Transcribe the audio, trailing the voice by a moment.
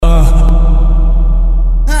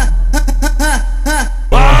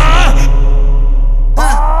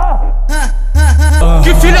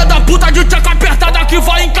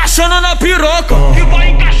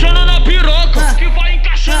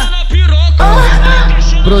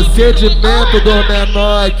Procedimento dos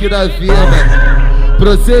menor aqui da vila.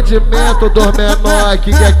 Procedimento dos menor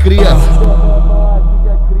aqui que é cria.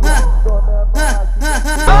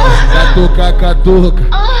 Catuca, catuca,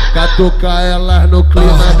 catuca elas no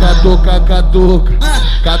clima. Catuca, catuca,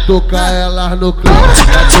 catuca elas no clima.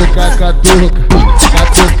 Catuca, catuca,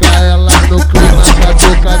 catuca elas no clima.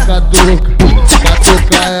 Catuca, catuca,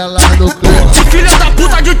 catuca elas no clima. Filha da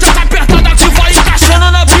puta de tchaca apertada que vai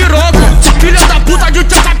encaixando na piroca. Filha da puta de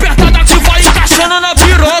tchaca apertada que vai encaixando na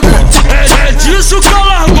piroca. É disso que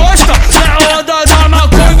elas gostam. É onda da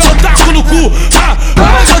maconha, eu taco no cu.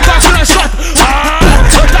 Eu taco na chota.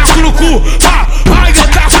 Eu taco no cu. Eu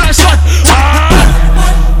taco na chota.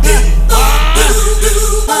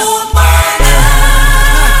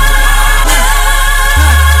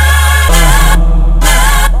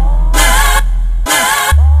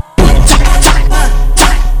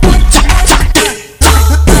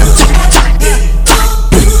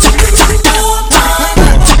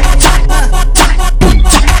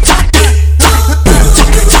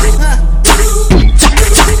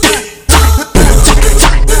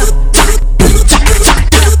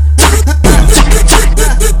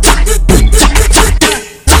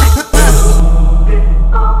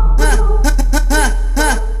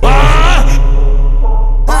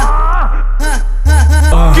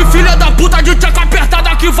 Filha da puta de tchaca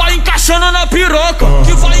apertada que vai encaixando na piroca.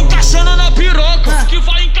 Que vai encaixando na piroca. Que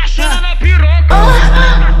vai encaixando na piroca.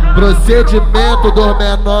 Procedimento dos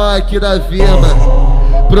menor aqui da vila.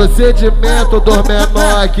 Procedimento dos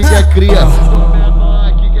menor aqui que é cria.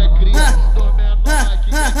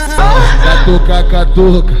 Catuca,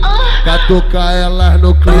 catuca, catuca elas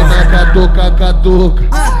no clima. Catuca, catuca,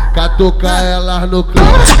 catuca elas no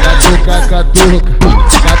clima. Catuca, catuca,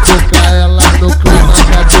 catuca elas no clima.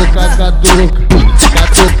 Catuca, catuca,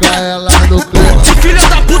 catuca elas no clima. Filha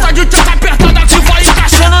da puta de